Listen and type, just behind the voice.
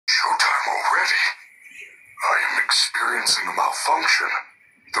already. I am experiencing a malfunction.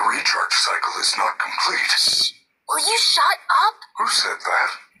 The recharge cycle is not complete. Will you shut up? Who said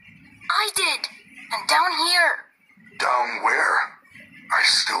that? I did. And down here. Down where? I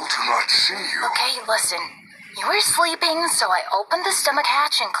still do not see you. Okay, listen. You were sleeping, so I opened the stomach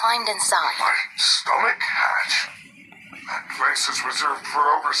hatch and climbed inside. My stomach hatch? That place is reserved for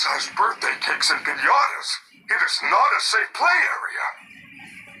oversized birthday cakes and piñatas. It is not a safe play area.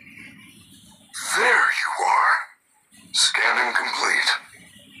 There you are. Scanning complete.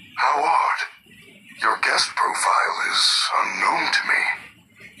 How odd. Your guest profile is unknown to me.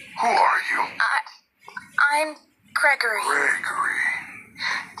 Who are you? I'm Gregory. Gregory.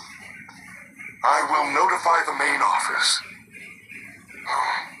 I will notify the main office.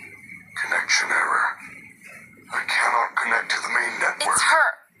 Oh, connection error. I cannot connect to the main network. It's her.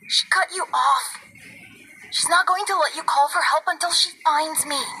 She cut you off. She's not going to let you call for help until she finds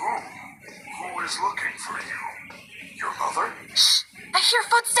me. Who is looking for you? Your mother? Shh! I hear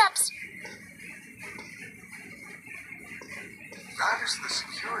footsteps. That is the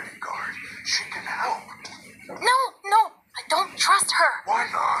security guard. She can help. No, I don't trust her. Why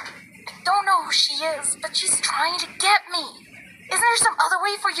not? I don't know who she is, but she's trying to get me. Isn't there some other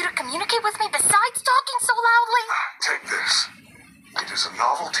way for you to communicate with me besides talking so loudly? Take this. It is a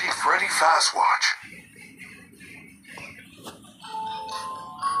novelty Freddy Fazwatch.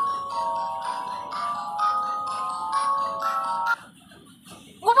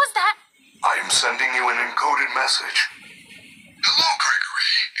 What was that? I am sending you an encoded message. Hello,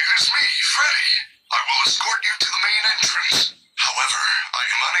 Gregory. It is me, Freddy. I will escort you to the main entrance. However, I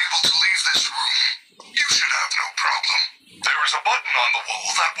am unable to leave this room. You should have no problem. There is a button on the wall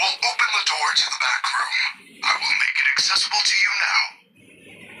that will open the door to the back room. I will make it accessible to you now.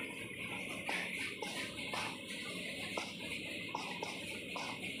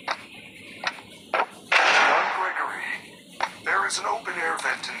 Young Gregory, there is an open-air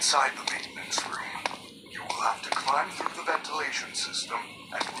vent inside the maintenance room. You will have to climb through the ventilation system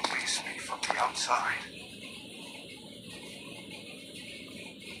and release me from the outside.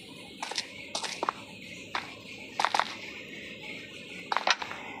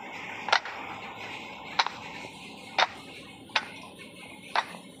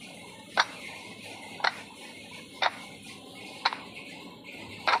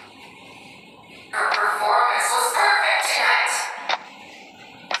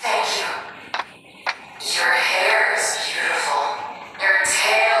 Your hair is beautiful. Your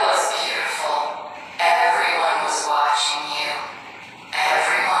tail is beautiful.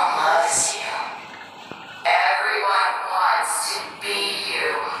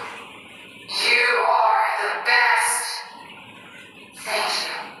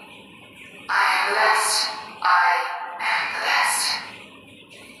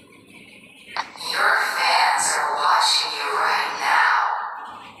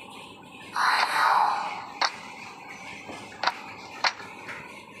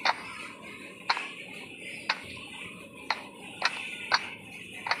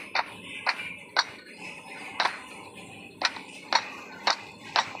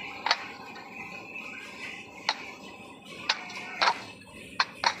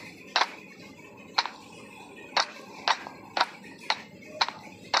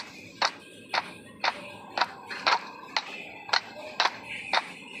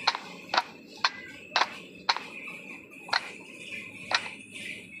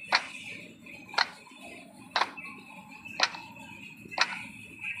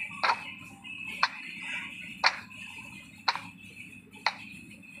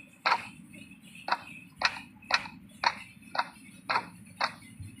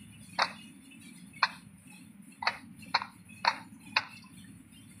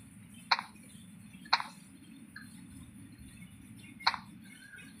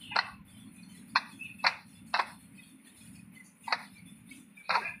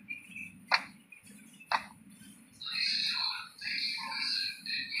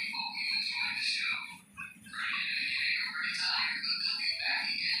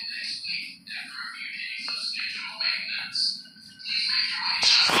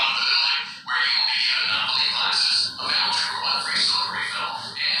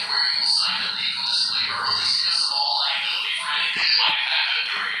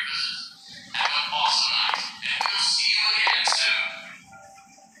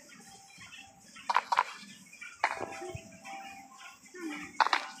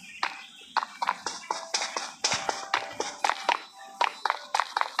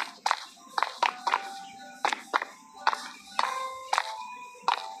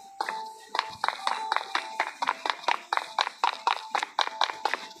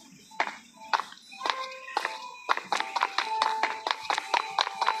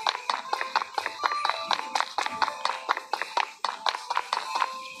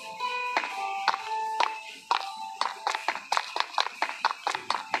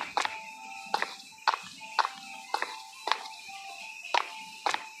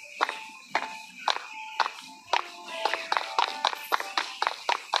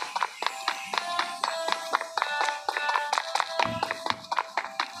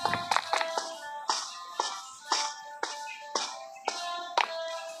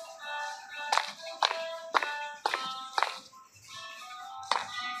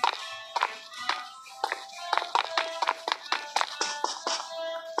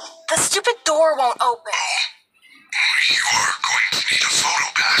 stupid door won't open. You are going to need a photo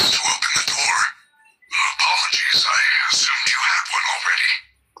pass to open the door. Apologies, I assumed you had one already.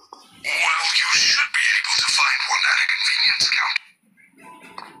 Well, you should be able to find one at a convenience counter.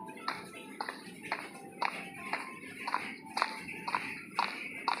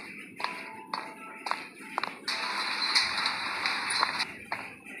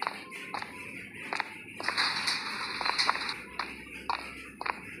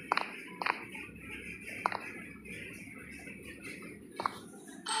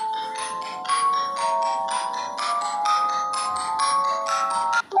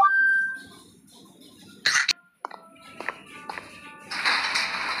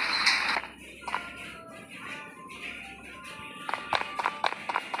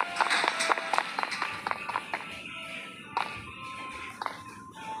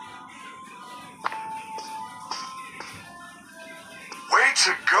 Way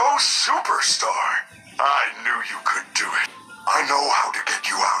to go, superstar! I knew you could do it. I know how to get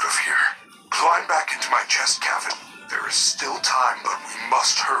you out of here. Climb back into my chest cavern. There is still time, but we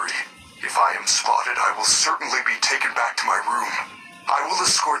must hurry. If I am spotted, I will certainly be taken back to my room. I will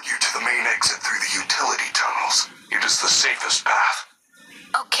escort you to the main exit through the utility tunnels. It is the safest path.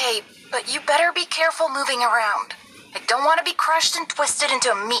 Okay, but you better be careful moving around. I don't want to be crushed and twisted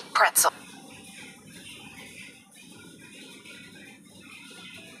into a meat pretzel.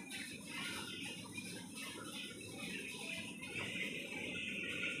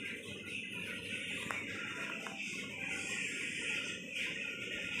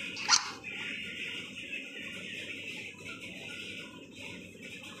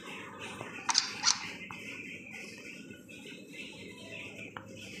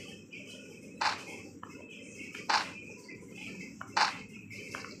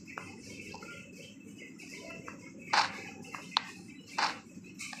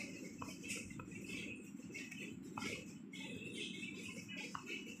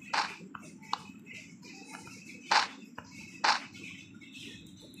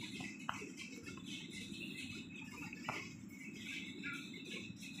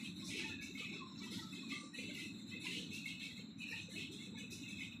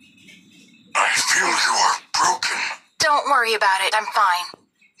 I feel you are broken. Don't worry about it, I'm fine.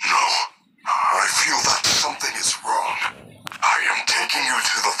 No, I feel that something is wrong. I am taking you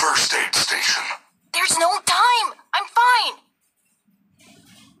to the first aid station. There's no time! I'm fine!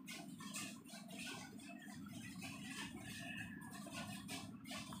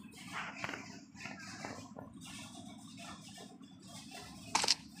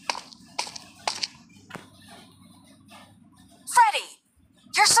 Freddy!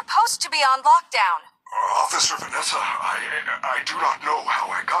 You're supposed to be on lockdown. Officer Vanessa, I do not know how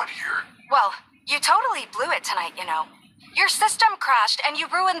I got here. Well, you totally blew it tonight, you know. Your system crashed and you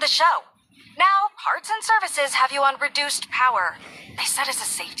ruined the show. Now, parts and services have you on reduced power. They said as a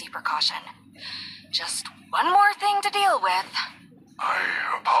safety precaution. Just one more thing to deal with. I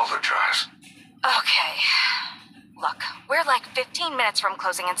apologize. Okay. Look, we're like 15 minutes from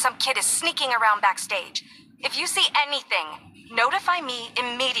closing and some kid is sneaking around backstage. If you see anything, notify me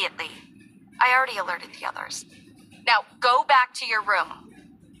immediately. I already alerted the others. Now, go back to your room.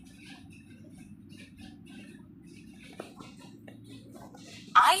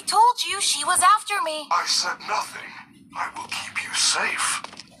 I told you she was after me. I said nothing. I will keep you safe.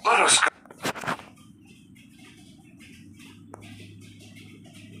 Let us go.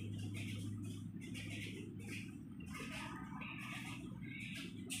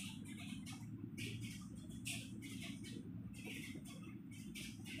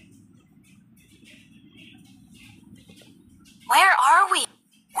 Where are we?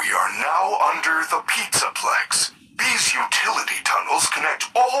 We are now under the Pizzaplex. These utility tunnels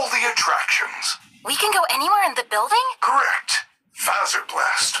connect all the attractions. We can go anywhere in the building? Correct.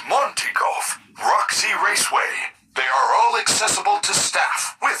 Fazerblast, Monte Golf, Roxy Raceway. They are all accessible to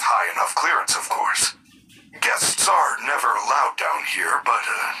staff, with high enough clearance, of course. Guests are never allowed down here, but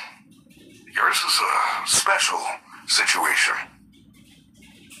yours is a special situation.